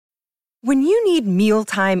When you need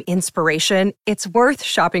mealtime inspiration, it's worth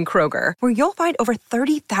shopping Kroger, where you'll find over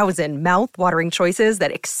 30,000 mouth-watering choices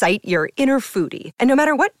that excite your inner foodie. And no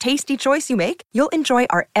matter what tasty choice you make, you'll enjoy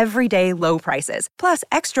our everyday low prices, plus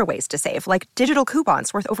extra ways to save, like digital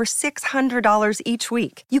coupons worth over $600 each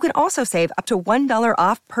week. You can also save up to $1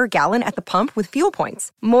 off per gallon at the pump with fuel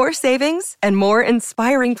points. More savings and more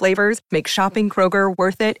inspiring flavors make shopping Kroger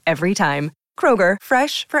worth it every time. Kroger,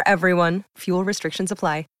 fresh for everyone. Fuel restrictions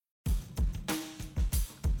apply.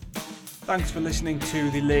 Thanks for listening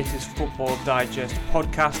to the latest Football Digest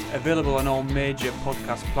podcast, available on all major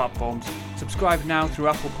podcast platforms. Subscribe now through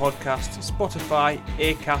Apple Podcasts, Spotify,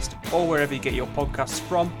 Acast, or wherever you get your podcasts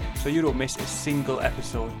from, so you don't miss a single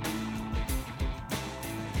episode.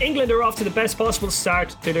 England are off to the best possible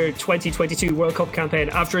start to their 2022 World Cup campaign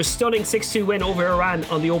after a stunning 6-2 win over Iran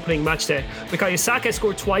on the opening match day. Starboy Saka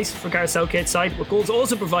scored twice for Gareth Southgate's side, with goals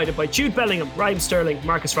also provided by Jude Bellingham, Raheem Sterling,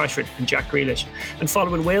 Marcus Rashford and Jack Grealish. And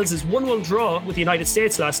following Wales' 1-1 draw with the United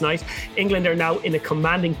States last night, England are now in a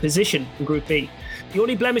commanding position in Group B. The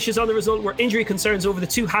only blemishes on the result were injury concerns over the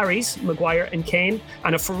two Harrys, Maguire and Kane,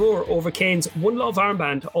 and a furore over Kane's One Love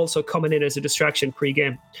armband also coming in as a distraction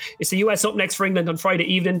pre-game. It's the US up next for England on Friday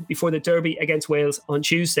evening before the derby against Wales on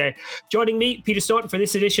Tuesday. Joining me, Peter Staunton, for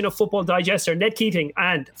this edition of Football Digest are Ned Keating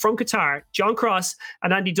and, from Qatar, John Cross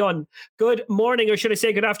and Andy Dunn. Good morning, or should I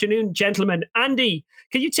say good afternoon, gentlemen. Andy,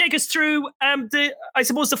 can you take us through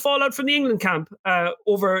the fallout from the England camp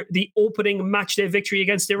over the opening matchday victory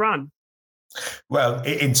against Iran? Well,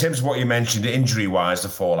 in terms of what you mentioned, injury-wise, the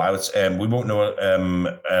fallout, we won't know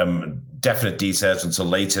definite details until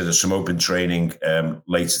later. There's some open training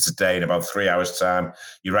later today in about 3 hours' time.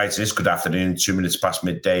 You're right, it is good afternoon, 2 minutes past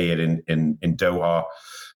midday here in Doha.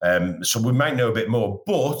 So we might know a bit more.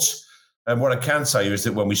 But what I can tell you is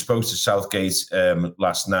that when we spoke to Southgate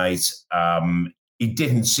last night, he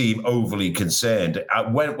didn't seem overly concerned.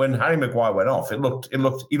 When Harry Maguire went off, he looked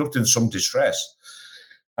in some distress.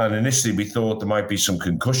 And initially, we thought there might be some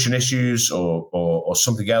concussion issues or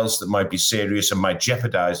something else that might be serious and might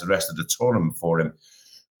jeopardise the rest of the tournament for him.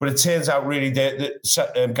 But it turns out really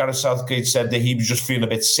that Gareth Southgate said that he was just feeling a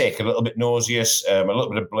bit sick, a little bit nauseous, a little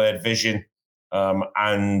bit of blurred vision.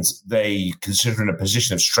 And they, considering a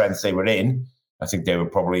position of strength they were in, I think they were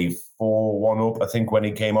probably 4-1 up, I think, when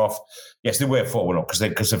he came off. Yes, they were 4-1 up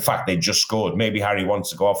because in fact they just scored. Maybe Harry wants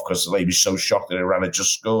to go off because he was so shocked that Iran had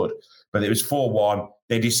just scored. But it was 4-1.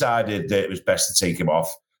 They decided that it was best to take him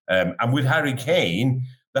off. And with Harry Kane,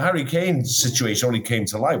 the Harry Kane situation only came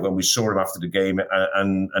to light when we saw him after the game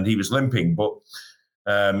and he was limping. But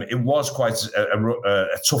it was quite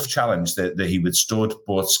a tough challenge that he withstood.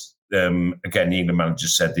 But again, the England manager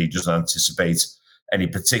said that he doesn't anticipate any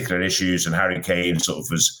particular issues. And Harry Kane sort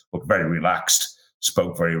of looked very relaxed,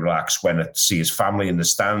 spoke very relaxed, went to see his family in the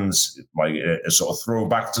stands, like a sort of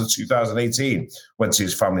throwback to 2018, went to see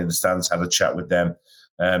his family in the stands, had a chat with them.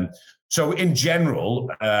 So in general,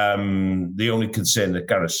 the only concern that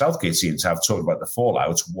Gareth Southgate seemed to have, talking about the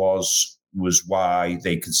fallout, was why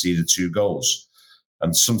they conceded 2 goals.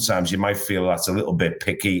 And sometimes you might feel that's a little bit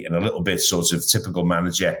picky and a little bit sort of typical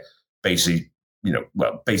manager, basically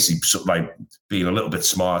sort of like being a little bit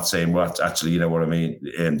smart, saying, well, actually, you know what I mean,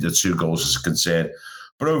 the 2 goals is a concern.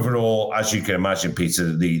 But overall, as you can imagine,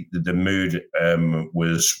 Peter, the mood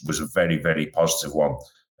was a very, very positive one.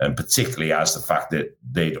 And particularly as the fact that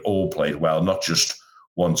they'd all played well, not just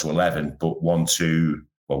 1-11, but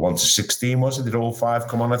 1-16, was it? Did all 5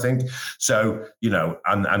 come on, I think? So,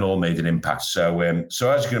 and all made an impact. So as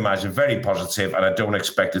you can imagine, very positive, and I don't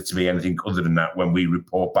expect it to be anything other than that when we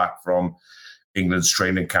report back from England's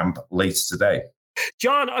training camp later today.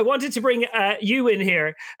 John, I wanted to bring you in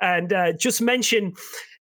here and just mention,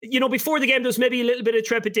 before the game, there was maybe a little bit of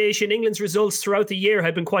trepidation. England's results throughout the year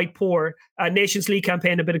had been quite poor. Nations League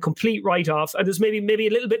campaign had been a complete write-off. And there's maybe a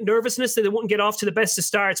little bit nervousness that they wouldn't get off to the best of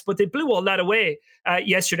starts, but they blew all that away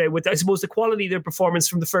yesterday with, I suppose, the quality of their performance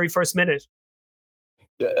from the very first minute.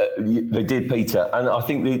 They did, Peter. And I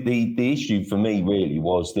think the issue for me really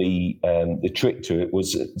was the trick to it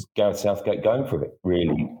was Gareth Southgate going for it,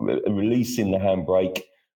 really, releasing the handbrake,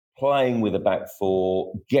 playing with a back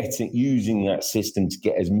four, using that system to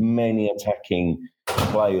get as many attacking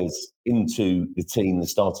players into the team, the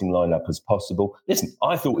starting lineup as possible. Listen,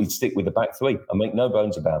 I thought he'd stick with the back three. I make no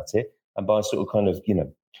bones about it. And by sort of kind of,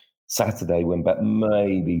 Saturday when back,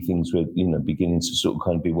 maybe things were, beginning to sort of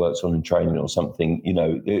kind of be worked on in training or something,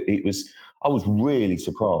 I was really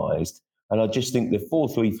surprised. And I just think the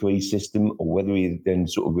 4-3-3 system, or whether he then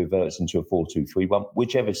sort of reverts into a 4-2-3-1,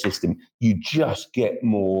 whichever system, you just get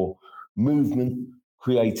more movement,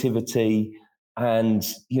 creativity, And,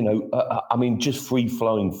 I mean, just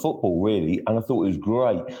free-flowing football, really. And I thought it was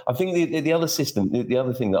great. I think the other system, the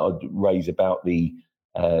other thing that I'd raise about the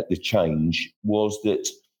change was that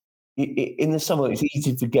in the summer, it's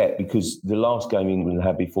easy to forget because the last game England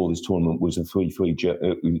had before this tournament was a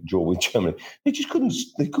 3-3 draw with Germany. They just couldn't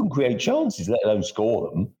create chances, let alone score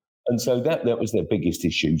them. And so that was their biggest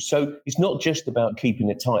issue. So it's not just about keeping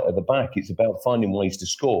it tight at the back. It's about finding ways to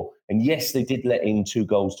score. And yes, they did let in 2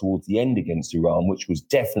 goals towards the end against Iran, which was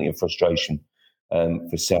definitely a frustration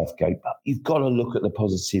for Southgate. But you've got to look at the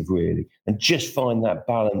positive, really, and just find that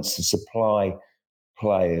balance to supply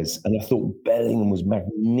players. And I thought Bellingham was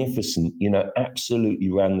magnificent,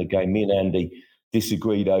 absolutely ran the game. Me and Andy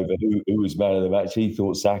disagreed over who was man of the match. He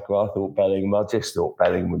thought Saka, I thought Bellingham. I just thought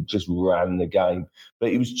Bellingham just ran the game. But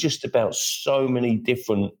it was just about so many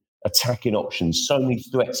different attacking options, so many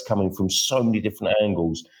threats coming from so many different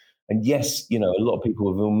angles. And yes, a lot of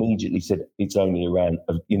people have immediately said it's only Iran.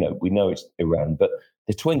 We know it's Iran, but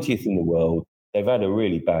they're 20th in the world. They've had a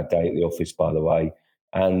really bad day at the office, by the way.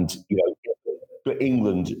 And, but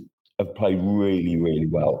England have played really, really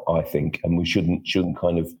well, I think, and we shouldn't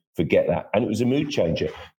kind of forget that. And it was a mood changer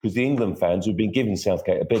because the England fans who've been giving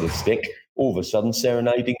Southgate a bit of stick, all of a sudden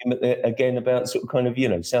serenading him again about sort of kind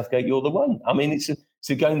of, Southgate, you're the one. I mean, it's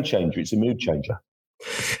a game changer. It's a mood changer.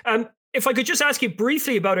 If I could just ask you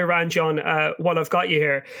briefly about Iran, John, while I've got you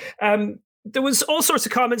here. There was all sorts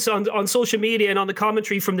of comments on social media and on the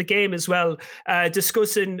commentary from the game as well,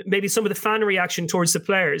 discussing maybe some of the fan reaction towards the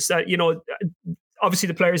players. Obviously,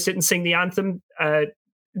 the players didn't sing the anthem.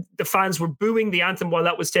 The fans were booing the anthem while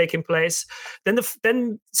that was taking place.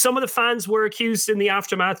 Then some of the fans were accused in the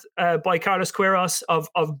aftermath by Carlos Queiroz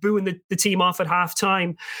of booing the team off at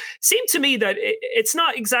halftime. Seemed to me that it's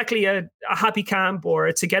not exactly a happy camp or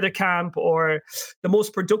a together camp or the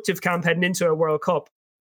most productive camp heading into a World Cup.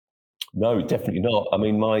 No, definitely not. I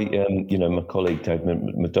mean, my colleague Dave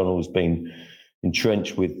McDonnell has been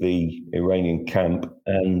entrenched with the Iranian camp,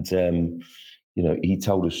 and he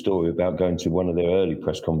told a story about going to one of their early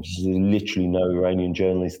press conferences. There's literally no Iranian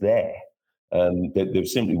journalists there. They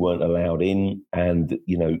simply weren't allowed in, and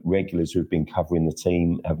regulars who've been covering the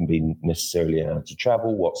team haven't been necessarily allowed to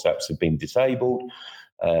travel. WhatsApps have been disabled.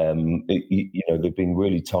 They've been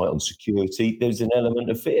really tight on security. There's an element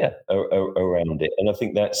of fear around it, and I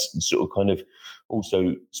think that's sort of kind of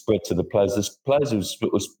also spread to the players. The players have,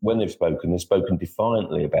 when they've spoken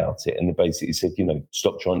defiantly about it, and they basically said,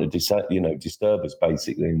 stop trying to disturb us,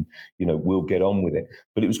 basically, and we'll get on with it.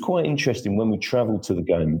 But it was quite interesting when we travelled to the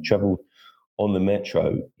game. Travelled on the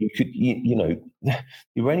metro. You could, the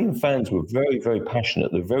Iranian fans were very, very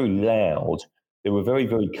passionate. They're very loud. They were very,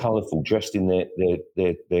 very colourful, dressed in their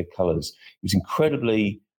colours. It was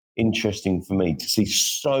incredibly interesting for me to see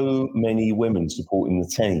so many women supporting the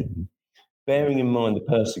team, bearing in mind the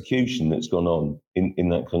persecution that's gone on in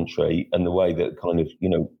that country and the way that kind of,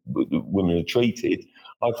 women are treated.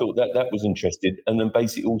 I thought that was interesting. And then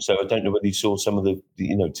basically also, I don't know whether you saw some of the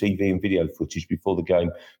TV and video footage before the game,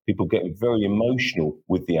 people getting very emotional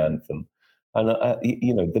with the anthem. And,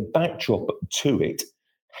 the backdrop to it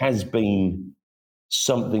has been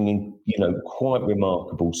something, quite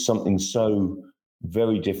remarkable, something so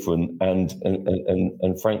very different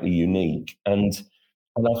and frankly unique. And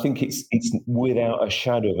I think it's without a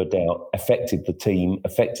shadow of a doubt affected the team,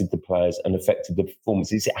 affected the players, and affected the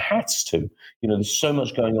performances. It has to. There's so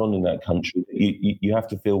much going on in that country that you have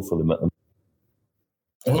to feel for them at them.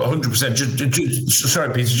 100%.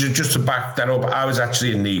 Sorry, Peter, just to back that up, I was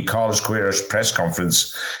actually in the Carlos Queiroz press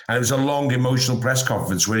conference, and it was a long, emotional press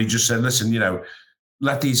conference where he just said, listen,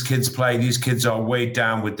 let these kids play. These kids are weighed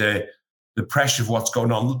down with the pressure of what's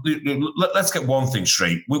going on. Let's get one thing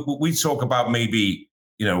straight. We talk about maybe,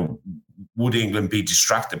 would England be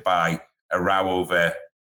distracted by a row over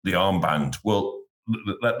the armband? Well,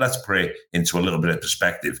 let's put it into a little bit of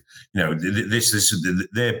perspective.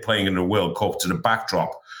 They're playing in a World Cup to the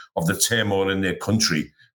backdrop of the turmoil in their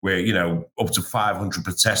country, where up to 500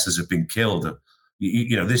 protesters have been killed.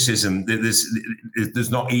 There's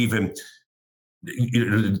not even.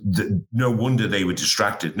 No wonder they were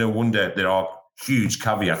distracted. No wonder there are huge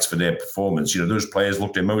caveats for their performance. Those players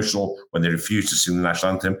looked emotional when they refused to sing the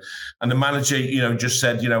national anthem, and the manager, just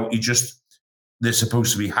said, they're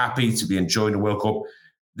supposed to be happy to be enjoying the World Cup.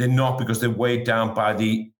 They're not, because they're weighed down by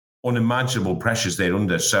the unimaginable pressures they're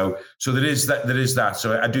under. So there is that.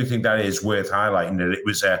 So I do think that is worth highlighting, that it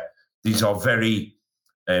was these are very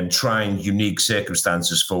trying, unique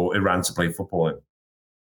circumstances for Iran to play football in.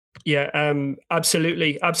 Yeah,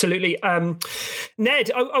 absolutely.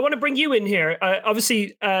 Ned, I want to bring you in here.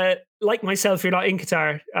 Obviously, like myself, you're not in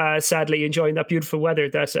Qatar, sadly, enjoying that beautiful weather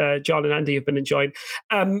that John and Andy have been enjoying.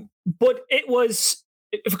 But it was,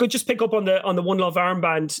 if I could just pick up on the One Love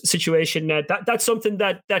armband situation, Ned, that's something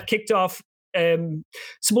that kicked off.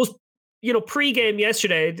 Suppose pre-game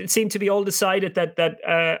yesterday, it seemed to be all decided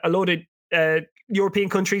that a load of European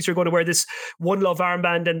countries are going to wear this One Love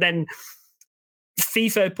armband, and then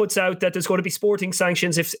FIFA puts out that there's going to be sporting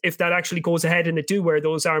sanctions if that actually goes ahead and they do wear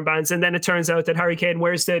those armbands. And then it turns out that Harry Kane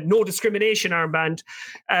wears the no discrimination armband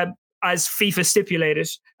as FIFA stipulated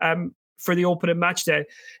for the opening match day.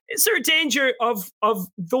 Is there a danger of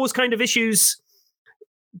those kind of issues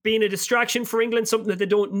being a distraction for England, something that they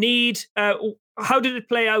don't need? How did it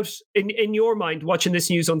play out in your mind watching this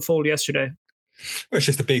news unfold yesterday? Well, it's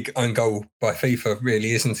just a big own goal by FIFA,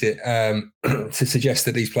 really, isn't it? To suggest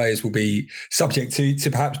that these players will be subject to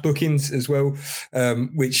perhaps bookings as well,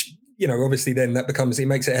 which, obviously then that it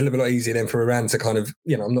makes it a hell of a lot easier then for Iran to kind of,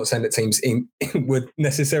 I'm not saying that teams would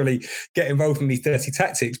necessarily get involved in these dirty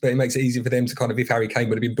tactics, but it makes it easier for them to kind of, if Harry Kane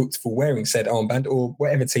would have been booked for wearing said armband, or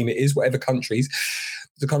whatever team it is, whatever countries,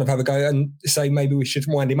 to kind of have a go and say maybe we should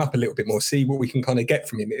wind him up a little bit more, see what we can kind of get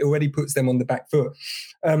from him. It already puts them on the back foot.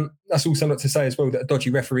 That's also not to say as well that a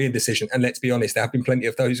dodgy refereeing decision, and let's be honest, there have been plenty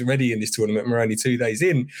of those already in this tournament, and we're only 2 days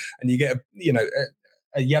in, and you get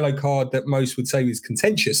a yellow card that most would say is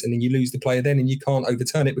contentious, and then you lose the player then and you can't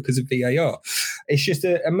overturn it because of VAR. It's just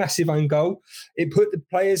a massive own goal. It put the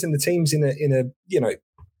players and the teams in a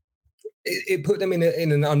it put them in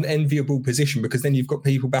an unenviable position, because then you've got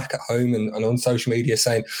people back at home and on social media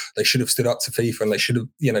saying they should have stood up to FIFA and they should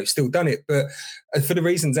have, still done it. But for the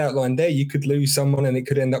reasons outlined there, you could lose someone and it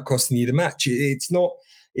could end up costing you the match. It's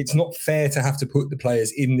not fair to have to put the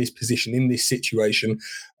players in this position, in this situation.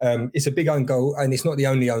 It's a big own goal, and it's not the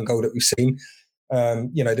only own goal that we've seen.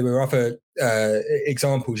 There were other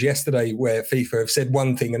examples yesterday where FIFA have said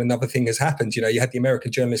one thing and another thing has happened. You had the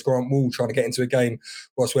American journalist Grant Wall trying to get into a game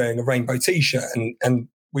whilst wearing a rainbow T-shirt, and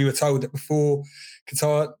we were told that before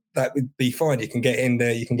Qatar that would be fine. You can get in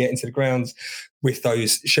there, you can get into the grounds with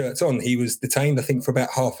those shirts on. He was detained, I think, for about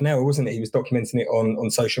half an hour, wasn't it? He was documenting it on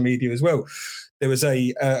social media as well. There was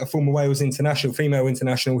a former Wales international, female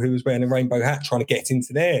international, who was wearing a rainbow hat trying to get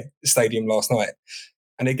into their stadium last night.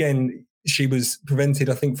 And again, she was prevented,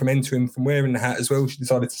 I think, from entering from wearing the hat as well. She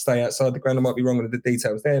decided to stay outside the ground. I might be wrong with the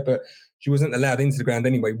details there, but she wasn't allowed into the ground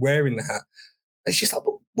anyway, wearing the hat. It's just like,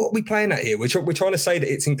 what are we playing at here? We're trying to say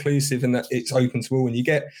that it's inclusive and that it's open to all. And you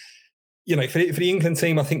get, for the England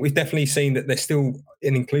team, I think we've definitely seen that they're still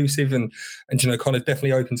inclusive and kind of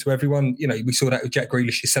definitely open to everyone. We saw that with Jack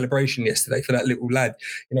Grealish's celebration yesterday for that little lad.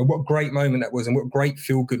 What great moment that was, and what great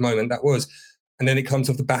feel-good moment that was. And then it comes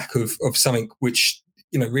off the back of something which,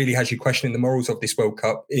 really has you questioning the morals of this World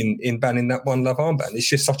Cup in banning that One Love armband. It's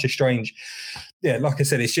just such a strange, like I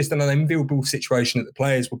said, it's just an unenviable situation that the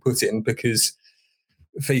players will put in, because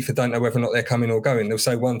FIFA don't know whether or not they're coming or going. They'll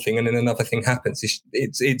say one thing and then another thing happens.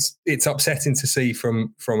 It's upsetting to see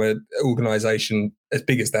from an organisation as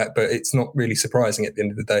big as that, but it's not really surprising at the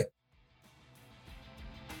end of the day.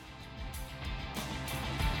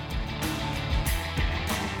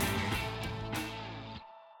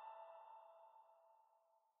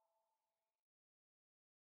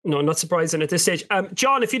 No, not surprising at this stage.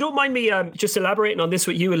 John, if you don't mind me just elaborating on this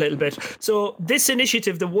with you a little bit. So this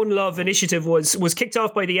initiative, the One Love initiative, was kicked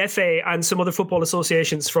off by the FA and some other football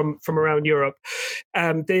associations from around Europe.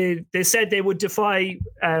 They said they would defy,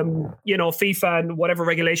 FIFA and whatever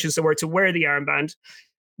regulations there were to wear the armband.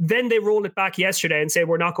 Then they rolled it back yesterday and say,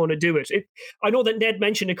 we're not going to do it. I know that Ned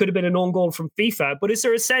mentioned it could have been an own goal from FIFA, but is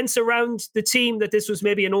there a sense around the team that this was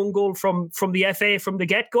maybe an own goal from the FA from the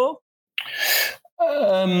get-go?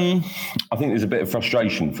 I think there's a bit of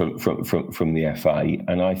frustration from the FA,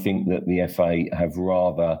 and I think that the FA have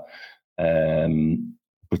rather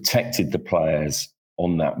protected the players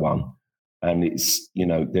on that one, and it's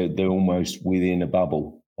they're almost within a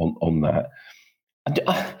bubble on that.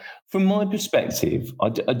 From my perspective, I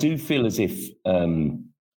do feel as if the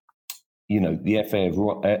FA have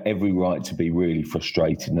every right to be really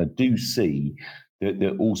frustrated, and I do see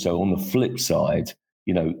that also on the flip side.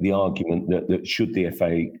 The argument that should the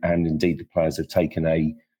FA and indeed the players have taken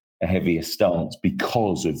a heavier stance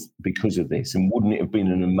because of this, and wouldn't it have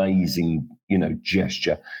been an amazing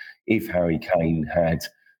gesture if Harry Kane had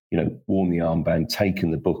worn the armband,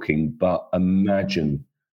 taken the booking? But imagine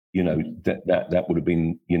that would have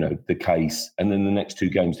been the case, and then the next 2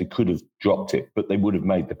 games they could have dropped it, but they would have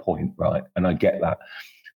made the point, right? And I get that.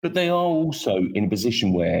 But they are also in a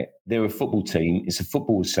position where they're a football team, it's a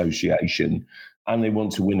football association, and they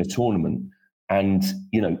want to win a tournament. And,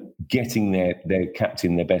 getting their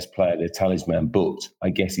captain, their best player, their talisman booked, I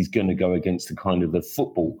guess is going to go against the kind of the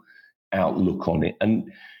football outlook on it. And,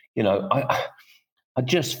 I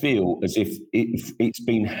just feel as if it's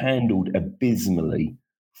been handled abysmally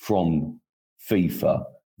from FIFA.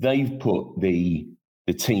 They've put the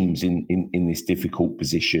teams in this difficult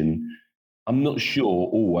position. I'm not sure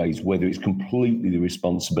always whether it's completely the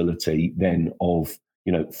responsibility then of,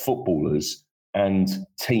 footballers and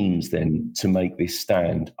teams then to make this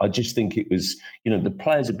stand. I just think it was, the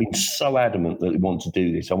players have been so adamant that they want to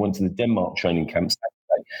do this. I went to the Denmark training camp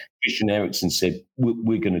Saturday. Christian Eriksen said,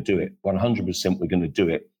 we're going to do it. 100% we're going to do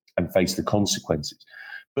it and face the consequences.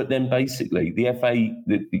 But then basically the FA,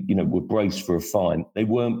 were braced for a fine. They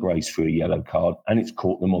weren't braced for a yellow card, and it's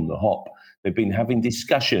caught them on the hop. They've been having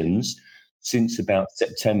discussions since about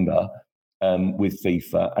September with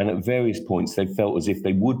FIFA, and at various points they felt as if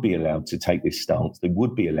they would be allowed to take this stance, they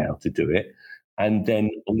would be allowed to do it, and then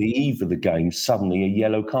on the eve of the game, suddenly a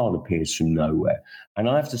yellow card appears from nowhere. And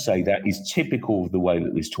I have to say that is typical of the way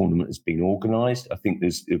that this tournament has been organised. I think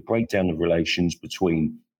there's a breakdown of relations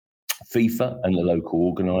between FIFA and the local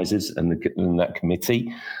organisers and that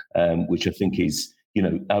committee, which I think is,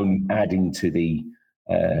 adding to the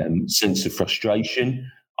sense of frustration.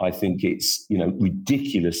 I think it's,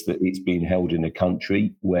 ridiculous that it's being held in a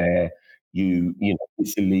country where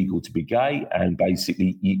it's illegal to be gay, and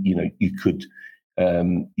basically, you could,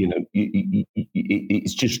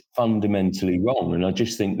 it's just fundamentally wrong. And I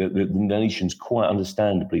just think that the nations quite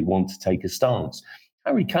understandably want to take a stance.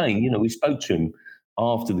 Harry Kane, we spoke to him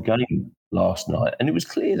after the game last night, and it was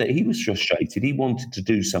clear that he was frustrated. He wanted to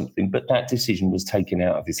do something, but that decision was taken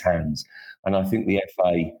out of his hands. And I think the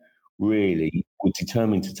FA really were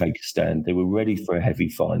determined to take a stand. They were ready for a heavy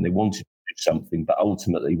fine. They wanted to do something, but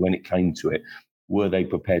ultimately, when it came to it, were they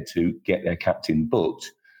prepared to get their captain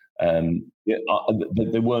booked?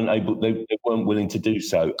 They weren't able. They weren't willing to do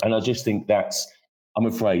so. And I just think that's, I'm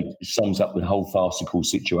afraid, sums up the whole farcical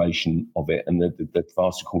situation of it, and the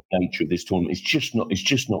farcical nature of this tournament. It's just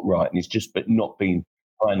not right, and it's just not being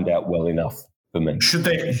planned out well enough for me. Should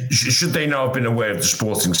they not have been aware of the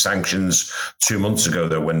sporting sanctions 2 months ago,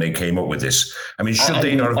 though, when they came up with this? I mean, should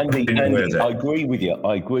they not have been aware of that? I agree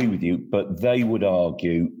with you, but they would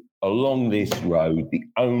argue along this road, the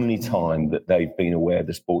only time that they've been aware of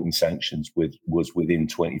the sporting sanctions was within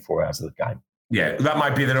 24 hours of the game. Yeah, that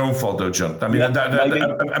might be their own fault, though, John. I mean,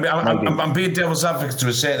 I'm being devil's advocate to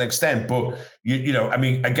a certain extent, but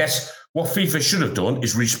I guess what FIFA should have done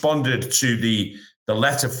is responded to the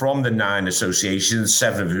letter from the 9 associations,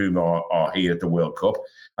 7 of whom are here at the World Cup,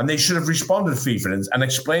 and they should have responded to FIFA and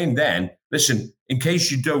explained then, listen, in case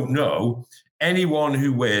you don't know, anyone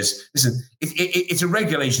who wears, it's a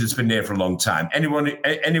regulation that's been there for a long time.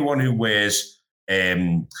 Anyone who wears,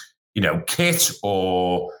 kit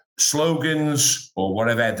or slogans or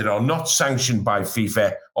whatever that are not sanctioned by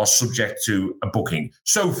FIFA are subject to a booking.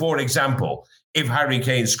 So, for example, if Harry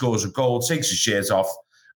Kane scores a goal, takes his shirt off,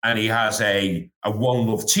 and he has a One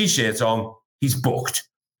Love T-shirt on, he's booked.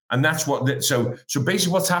 And that's what. So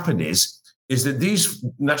basically, what's happened is that these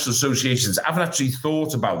national associations haven't actually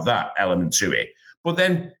thought about that element to it. But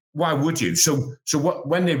then, why would you? So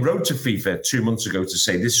when they wrote to FIFA 2 months ago to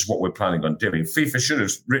say this is what we're planning on doing, FIFA should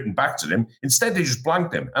have written back to them. Instead, they just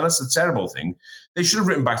blanked them, and that's the terrible thing. They should have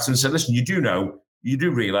written back to them and said, "Listen, you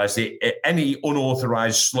do realise that any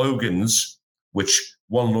unauthorised slogans, which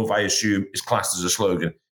One Love, I assume, is classed as a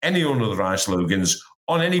slogan, any unauthorised slogans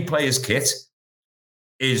on any player's kit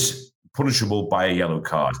is punishable by a yellow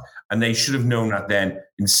card." And they should have known that then.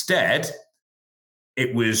 Instead,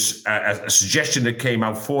 it was a suggestion that came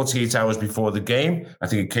out 48 hours before the game. I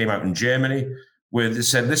think it came out in Germany, where they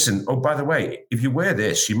said, listen, oh, by the way, if you wear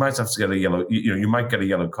this, you might have to get a yellow, you might get a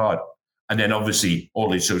yellow card. And then obviously all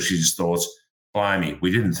the associations thought, blimey, we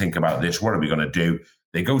didn't think about this. What are we going to do?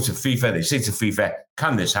 They go to FIFA, they say to FIFA,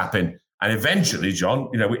 can this happen? And eventually, John,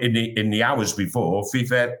 in the hours before,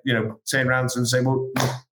 FIFA, turn around and say, well,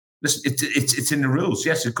 listen, it's in the rules.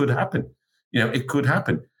 Yes, it could happen. It could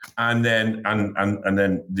happen. And then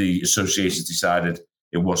the associations decided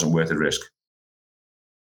it wasn't worth the risk.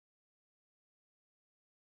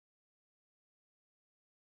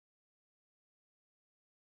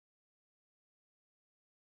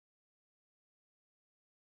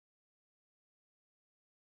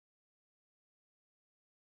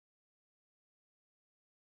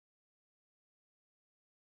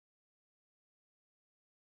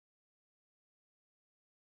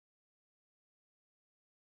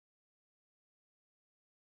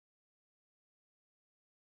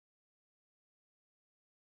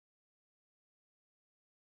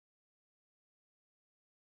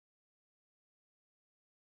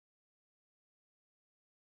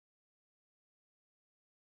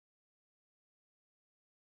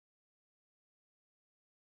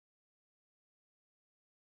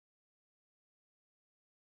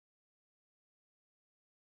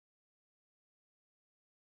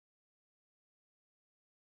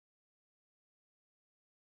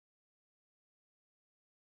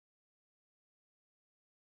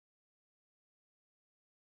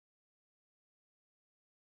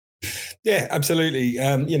 Yeah, absolutely.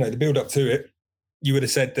 The build up to it, you would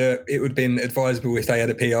have said that it would have been advisable if they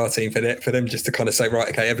had a PR team for them just to kind of say, right,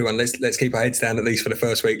 okay, everyone, let's keep our heads down at least for the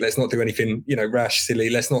first week. Let's not do anything, rash,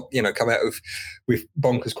 silly. Let's not, come out with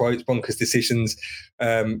bonkers quotes, bonkers decisions.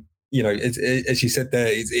 As you said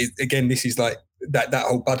there, again, this is like that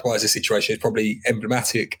whole Budweiser situation is probably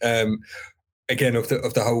emblematic. Again, of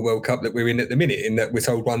the whole World Cup that we're in at the minute, in that we're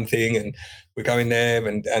told one thing and we're going there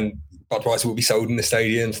and Budweiser will be sold in the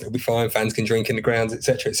stadiums, it'll be fine, fans can drink in the grounds,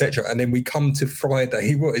 etc., etc. And then we come to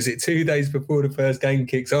Friday, what is it, 2 days before the first game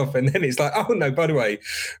kicks off, and then it's like, oh no, by the way,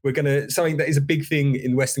 we're going to, something that is a big thing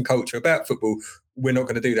in Western culture about football, we're not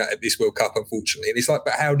going to do that at this World Cup, unfortunately. And it's like,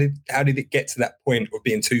 but how did it get to that point of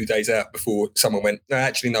being 2 days out before someone went, no,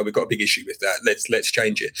 actually, no, we've got a big issue with that, let's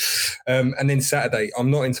change it. And then Saturday,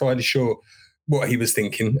 I'm not entirely sure what he was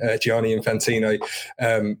thinking, Gianni Infantino.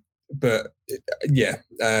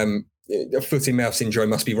 Foot in mouth syndrome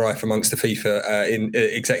must be rife amongst the FIFA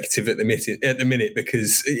executive at the minute,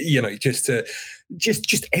 because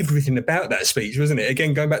just everything about that speech, wasn't it?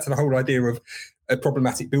 Again, going back to the whole idea of a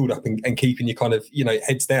problematic build-up and keeping your kind of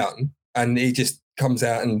heads down, and he just comes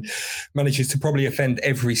out and manages to probably offend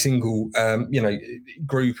every single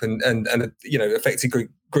group and affected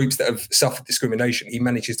groups that have suffered discrimination. He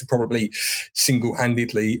manages to probably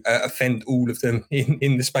single-handedly offend all of them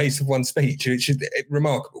in the space of one speech, which is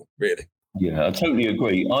remarkable, really. Yeah, I totally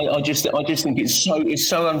agree. I just think it's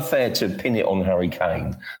so unfair to pin it on Harry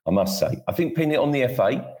Kane, I must say. I think pin it on the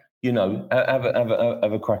FA.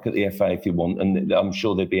 Have a crack at the FA if you want, and I'm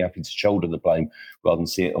sure they'd be happy to shoulder the blame rather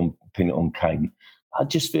than pin it on Kane. I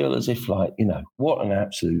just feel as if, what an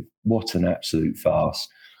absolute farce,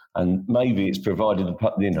 and maybe it's provided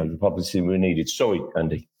the publicity we needed. Sorry,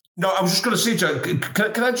 Andy. No, I was just going to say, John,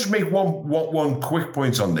 can I just make one quick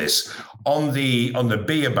point on this, on the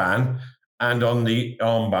beer ban and on the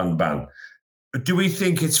armband ban? Do we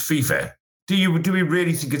think it's FIFA? Do we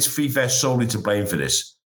really think it's FIFA solely to blame for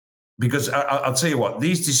this? Because I'll tell you what,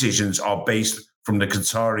 these decisions are based from the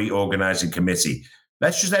Qatari organising committee.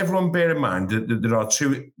 Let's just everyone bear in mind that there are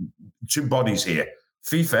two bodies here,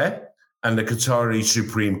 FIFA and the Qatari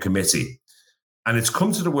Supreme Committee. And it's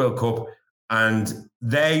come to the World Cup, and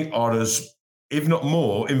they are as, if not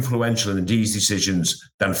more, influential in these decisions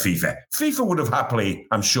than FIFA. FIFA would have happily,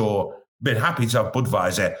 I'm sure, been happy to have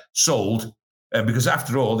Budweiser sold, because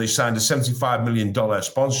after all, they signed a $75 million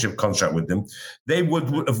sponsorship contract with them. They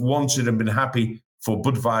would have wanted and been happy for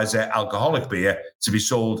Budweiser alcoholic beer to be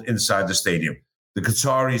sold inside the stadium. The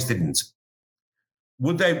Qataris didn't.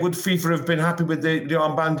 Would FIFA have been happy with the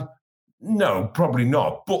armband? No, probably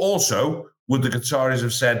not. But also, would the Qataris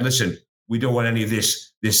have said, listen, we don't want any of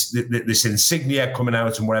this insignia coming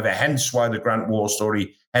out and whatever, hence why the Grant War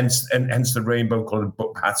story, hence the rainbow-coloured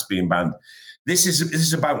hats being banned. This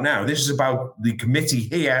is about now. This is about the committee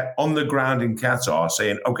here on the ground in Qatar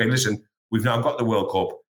saying, okay, listen, we've now got the World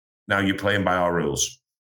Cup. Now you're playing by our rules.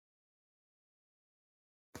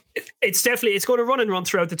 It's going to run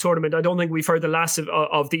throughout the tournament. I don't think we've heard the last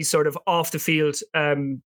of these sort of off the field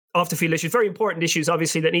issues. Very important issues,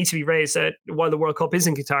 obviously, that need to be raised while the World Cup is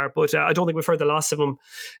in Qatar. But I don't think we've heard the last of them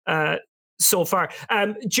so far.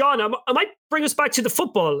 John, I might bring us back to the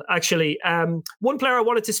football, actually. One player I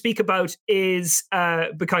wanted to speak about is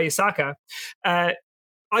Bukayo Saka. I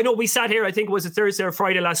know we sat here, I think it was a Thursday or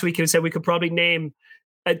Friday last week, and said we could probably name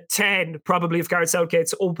 10 probably of Gareth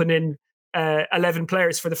Southgate's opening 11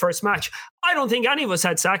 players for the first match. I don't think any of us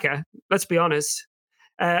had Saka, let's be honest.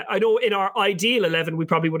 I know in our ideal 11 we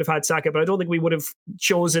probably would have had Saka, but I don't think we would have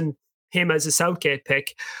chosen him as a Southgate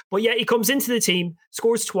pick. But yeah, he comes into the team,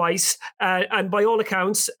 scores twice, and by all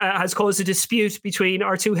accounts has caused a dispute between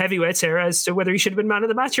our two heavyweights here as to whether he should have been man of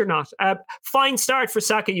the match or not. Fine start for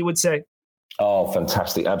Saka, you would say. Oh,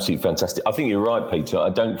 fantastic. Absolutely fantastic. I think you're right, Peter.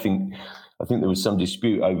 I think there was some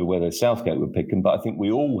dispute over whether Southgate would pick him, but I think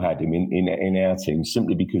we all had him in our team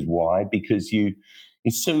simply because why? Because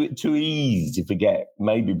it's too easy to forget,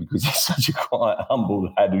 maybe because he's such a quiet,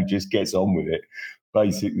 humble lad who just gets on with it.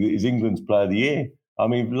 Basically, he's England's player of the year. I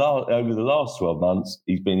mean, over the last 12 months,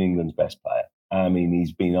 he's been England's best player. I mean,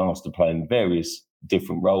 he's been asked to play in various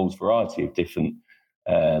different roles, variety of different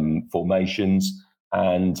formations,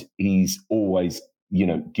 and he's always,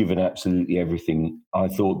 given absolutely everything. I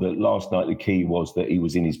thought that last night the key was that he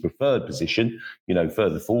was in his preferred position,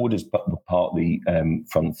 further forward as part of the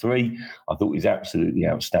front three. I thought he's absolutely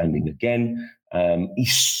outstanding again.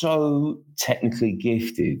 He's so technically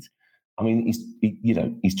gifted. I mean,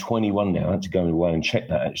 he's 21 now. I had to go away and check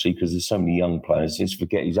that, actually, because there's so many young players. Just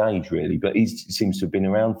forget his age, really. But he seems to have been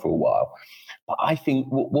around for a while. But I think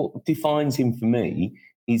what defines him for me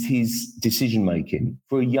is his decision making.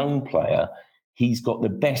 For a young player, he's got the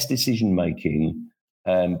best decision making,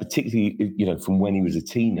 particularly from when he was a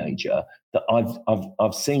teenager, that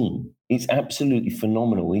I've seen. It's absolutely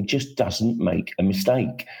phenomenal. He just doesn't make a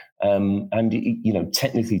mistake, and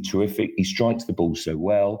technically terrific. He strikes the ball so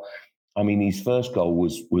well. I mean, his first goal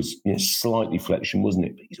was slight deflection, wasn't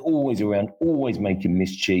it? But he's always around, always making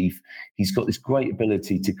mischief. He's got this great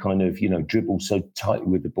ability to kind of, dribble so tightly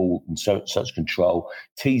with the ball and such control,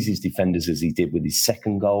 teases defenders as he did with his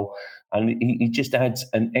second goal. And he just adds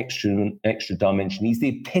an extra dimension. He's the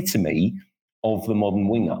epitome of the modern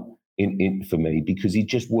winger for me, because he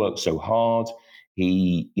just works so hard.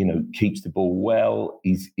 He, keeps the ball well.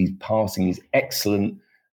 His passing is excellent.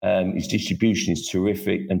 His distribution is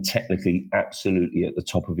terrific, and technically absolutely at the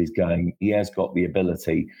top of his game. He has got the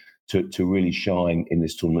ability to really shine in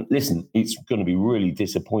this tournament. Listen, it's going to be really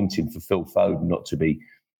disappointing for Phil Foden not to be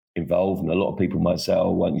involved. And a lot of people might say,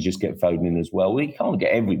 why don't you just get Foden in as well? Well, you can't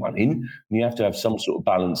get everyone in. And you have to have some sort of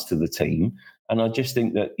balance to the team. And I just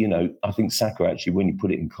think that, I think Saka actually, when you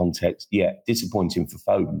put it in context, disappointing for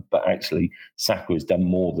Foden, but actually Saka has done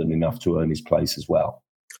more than enough to earn his place as well.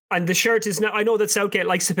 And the shirt is now, I know that Southgate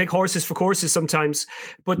likes to pick horses for courses sometimes,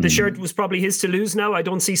 but the shirt was probably his to lose now. I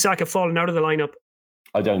don't see Saka falling out of the lineup.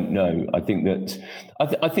 I don't know. I think that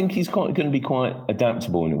I think he's going to be quite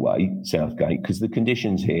adaptable in a way, Southgate, because the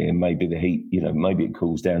conditions here, maybe the heat, maybe it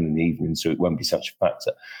cools down in the evening, so it won't be such a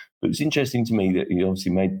factor. But it's interesting to me that he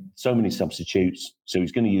obviously made so many substitutes. So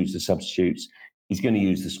he's going to use the substitutes. He's going to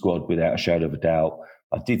use the squad without a shadow of a doubt.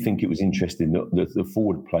 I did think it was interesting that the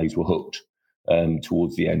forward plays were hooked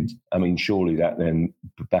towards the end. I mean, surely that then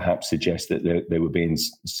perhaps suggests that they were being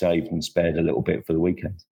saved and spared a little bit for the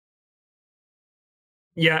weekend.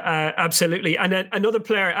 Yeah, absolutely. And another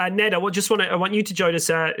player, Ned, I want you to join us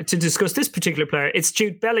to discuss this particular player. It's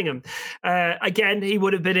Jude Bellingham. Again, he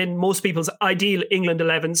would have been in most people's ideal England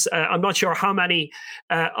 11s. I'm not sure how many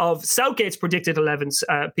of Southgate's predicted 11s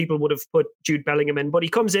people would have put Jude Bellingham in, but he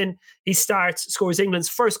comes in, he starts, scores England's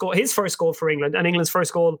first goal, his first goal for England, and England's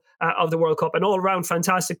first goal of the World Cup. An all-round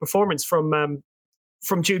fantastic performance from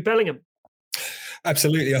Jude Bellingham.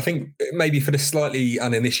 Absolutely. I think maybe for the slightly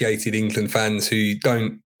uninitiated England fans who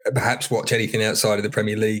don't perhaps watch anything outside of the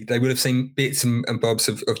Premier League, they would have seen bits and bobs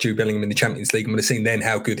of Jude Bellingham in the Champions League and would have seen then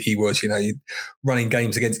how good he was, running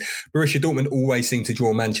games against Borussia Dortmund. Always seemed to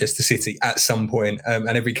draw Manchester City at some point. And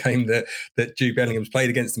every game that Jude Bellingham's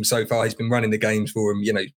played against them so far, he's been running the games for him,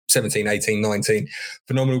 17, 18, 19.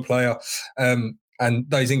 Phenomenal player. And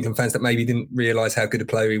those England fans that maybe didn't realise how good a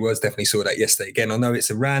player he was definitely saw that yesterday. Again, I know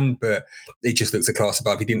it's Iran, but he just looks a class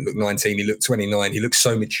above. He didn't look 19, he looked 29. He looked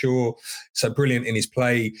so mature, so brilliant in his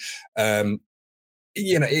play.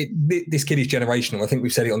 This kid is generational. I think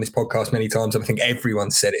we've said it on this podcast many times. I think everyone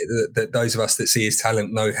said it, that those of us that see his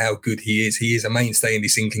talent know how good he is. He is a mainstay in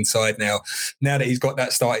this England side now. Now that he's got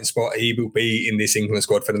that starting spot, he will be in this England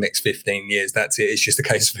squad for the next 15 years. That's it. It's just a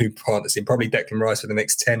case of who partners him. Probably Declan Rice for the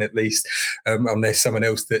next 10 at least, unless someone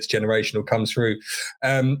else that's generational comes through.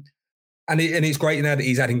 And it's great now that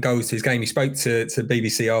he's adding goals to his game. He spoke to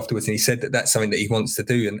BBC afterwards and he said that that's something that he wants to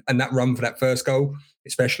do. And that run for that first goal,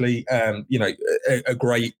 especially, a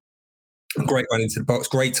great run into the box,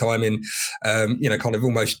 great timing, kind of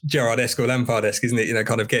almost Gerrard-esque or Lampard-esque, isn't it?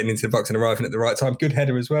 Kind of getting into the box and arriving at the right time. Good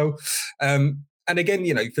header as well. And again,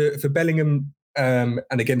 for Bellingham, and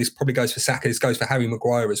again, this probably goes for Saka, this goes for Harry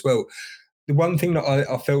Maguire as well. The one thing that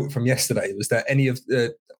I felt from yesterday was that any of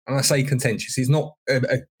the, and I say contentious, it's not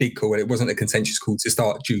a big call, and it wasn't a contentious call to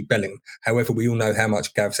start Jude Bellingham. However, we all know how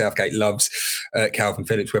much Gareth Southgate loves Calvin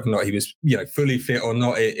Phillips. Whether or not he was, fully fit or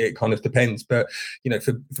not, it kind of depends. But,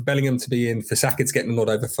 for Bellingham to be in, for Saka to get the nod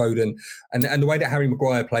over Foden, and the way that Harry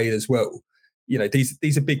Maguire played as well,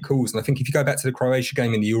 these are big calls. And I think if you go back to the Croatia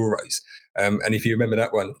game in the Euros, and if you remember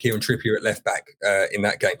that one, Kieran Trippier at left back in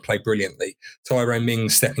that game played brilliantly. Tyrone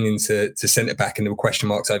Mings stepping into centre back, and there were question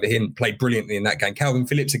marks over him, played brilliantly in that game. Calvin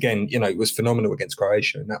Phillips again, was phenomenal against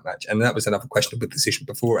Croatia in that match, and that was another questionable decision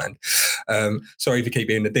beforehand. Sorry to keep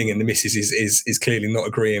being the ding, and the missus is clearly not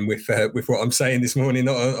agreeing with what I'm saying this morning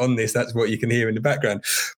on this. That's what you can hear in the background.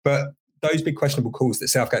 But those big questionable calls that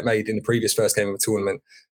Southgate made in the previous first game of the tournament,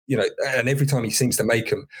 and every time he seems to make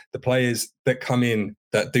them, the players that come in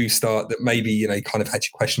that do start, that maybe, kind of had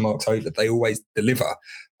your question marks over, they always deliver.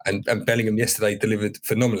 And Bellingham yesterday delivered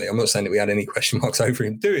phenomenally. I'm not saying that we had any question marks over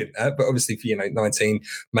him doing that, but obviously for 19,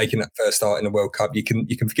 making that first start in the World Cup, you can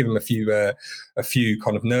forgive him a few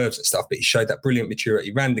kind of nerves and stuff. But he showed that brilliant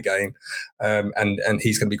maturity, ran the game, and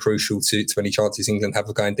he's going to be crucial to any chances England have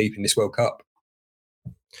of going deep in this World Cup.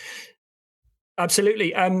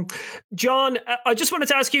 Absolutely. John, I just wanted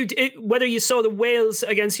to ask you whether you saw the Wales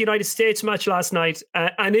against the United States match last night.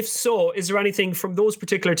 And if so, is there anything from those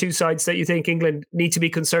particular two sides that you think England need to be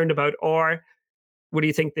concerned about? Or would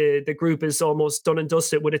you think the group is almost done and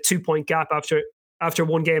dusted with a 2-point gap after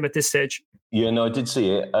one game at this stage? Yeah, no, I did see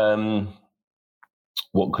it.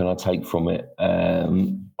 What can I take from it?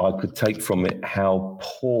 I could take from it how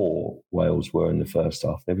poor Wales were in the first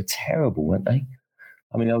half. They were terrible, weren't they?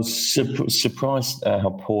 I mean, I was surprised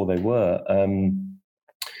how poor they were.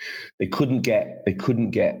 They couldn't get. It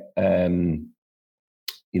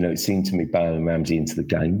seemed to me Bale and Ramsey into the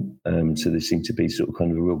game. So there seemed to be sort of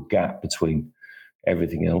kind of a real gap between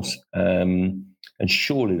everything else. And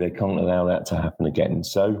surely they can't allow that to happen again.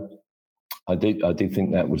 So I did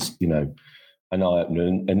think that was, an eye-opener.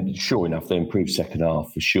 And sure enough, they improved second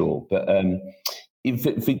half for sure. But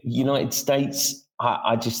for United States,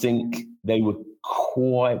 I just think they were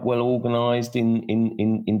quite well organised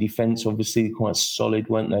in defence. Obviously, quite solid,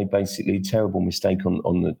 weren't they? Basically, terrible mistake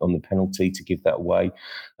on the penalty to give that away.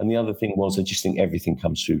 And the other thing was, I just think everything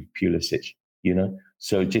comes through Pulisic.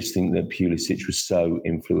 So I just think that Pulisic was so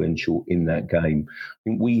influential in that game. I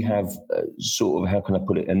think we have sort of, how can I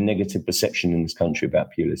put it, a negative perception in this country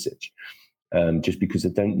about Pulisic. Just because I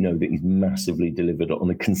don't know that he's massively delivered on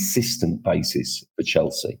a consistent basis for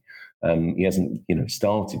Chelsea. He hasn't,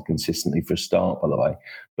 started consistently for a start, by the way.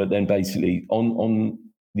 But then basically on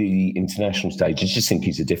the international stage, I just think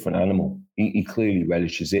he's a different animal. He clearly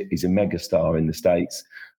relishes it. He's a megastar in the States.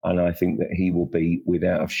 And I think that he will be,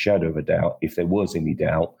 without a shadow of a doubt, if there was any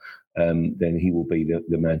doubt, then he will be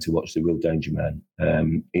the man to watch, the real danger man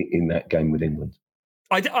in that game with England.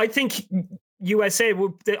 I think USA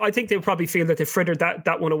I think they'll probably feel that they frittered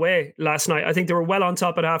that one away last night. I think they were well on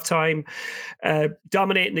top at halftime,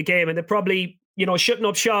 dominating the game, and they probably, shutting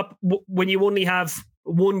up shop when you only have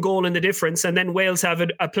one goal in the difference. And then Wales have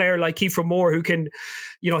a player like Kiefer Moore who can,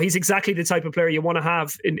 he's exactly the type of player you want to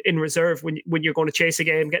have in reserve when you're going to chase a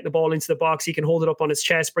game, get the ball into the box. He can hold it up on his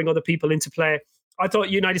chest, bring other people into play. I thought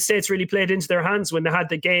United States really played into their hands when they had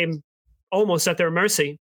the game almost at their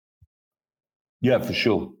mercy. Yeah, for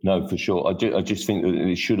sure. No, for sure. I just think that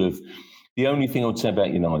they should have. The only thing I would say about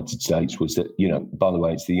United States was that, by the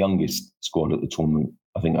way, it's the youngest squad at the tournament,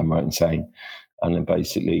 I think I'm right in saying. And then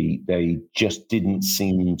basically they just didn't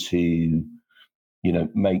seem to,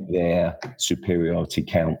 make their superiority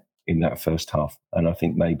count in that first half. And I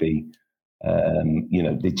think maybe,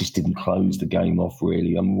 they just didn't close the game off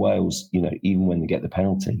really. And Wales, even when they get the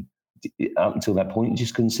penalty, up until that point, you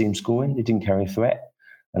just couldn't see them scoring. They didn't carry a threat.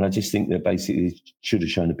 And I just think that basically should have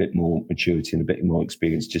shown a bit more maturity and a bit more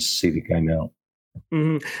experience just to see the game out.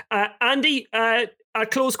 Mm-hmm. Andy,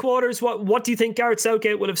 at close quarters, what do you think Gareth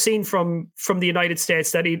Southgate will have seen from the United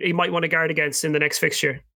States that he might want to guard against in the next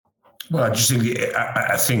fixture? Well,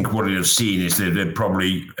 I think what he'll have seen is that they're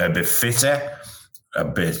probably a bit fitter, a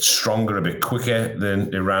bit stronger, a bit quicker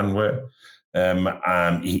than Iran were.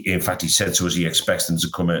 And in fact, he said to us he expects them to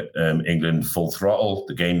come at England full throttle.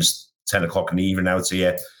 The game's 10 o'clock in the evening out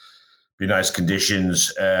here. Be nice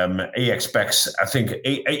conditions. He expects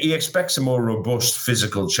a more robust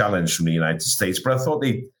physical challenge from the United States. But I thought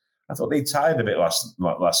they tired a bit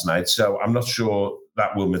last night, so I'm not sure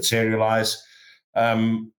that will materialise.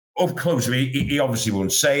 Up close, he obviously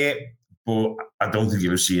won't say it, but I don't think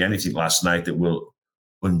he'll have seen anything last night that will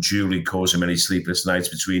unduly cause him any sleepless nights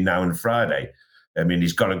between now and Friday. I mean,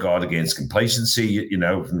 he's got to guard against complacency,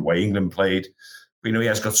 from the way England played. But, he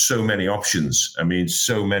has got so many options. I mean,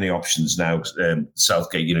 so many options now.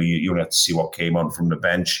 Southgate, you only have to see what came on from the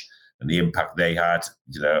bench and the impact they had.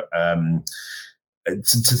 To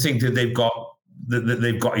think that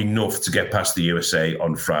they've got enough to get past the USA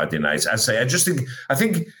on Friday night. I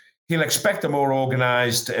think he'll expect a more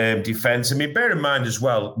organised defence. I mean, bear in mind as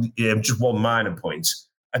well, just one minor point.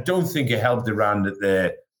 I don't think it helped Iran that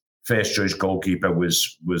their first choice goalkeeper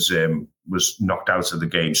was knocked out of the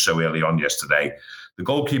game so early on yesterday. The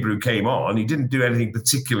goalkeeper who came on, he didn't do anything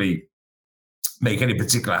particularly, make any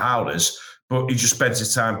particular howlers, but he just spent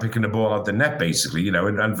his time picking the ball out the net, basically.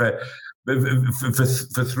 And for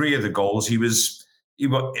three of the goals, he just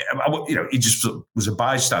was a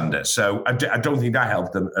bystander. So I don't think that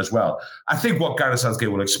helped them as well. I think what Gareth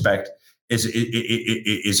Southgate will expect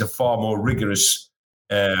is a far more rigorous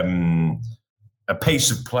a pace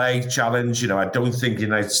of play challenge. I don't think the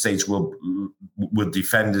United States will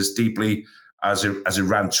defend as deeply as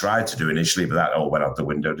Iran tried to do initially, but that all went out the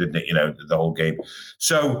window, didn't it? The whole game.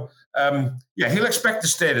 So, he'll expect to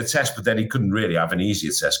stay the test, but then he couldn't really have an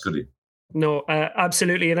easier test, could he? No,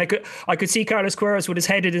 absolutely, and I could see Carlos Queiroz with his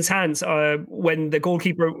head in his hands when the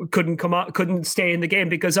goalkeeper couldn't stay in the game,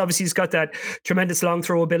 because obviously he's got that tremendous long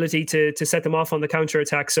throw ability to set them off on the counter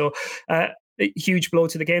attack. So. A huge blow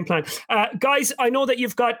to the game plan. Guys, I know that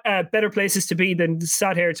you've got better places to be than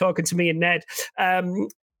sat here talking to me and Ned.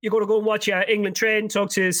 You're going to go and watch England train, talk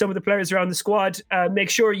to some of the players around the squad. Make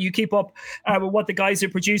sure you keep up with what the guys are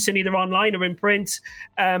producing, either online or in print,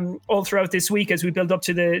 all throughout this week as we build up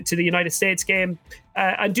to the United States game.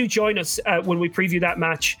 And do join us when we preview that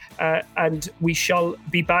match. And we shall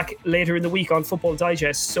be back later in the week on Football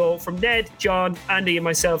Digest. So from Ned, John, Andy, and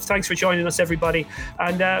myself, thanks for joining us, everybody.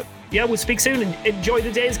 And we'll speak soon and enjoy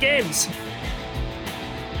the day's games.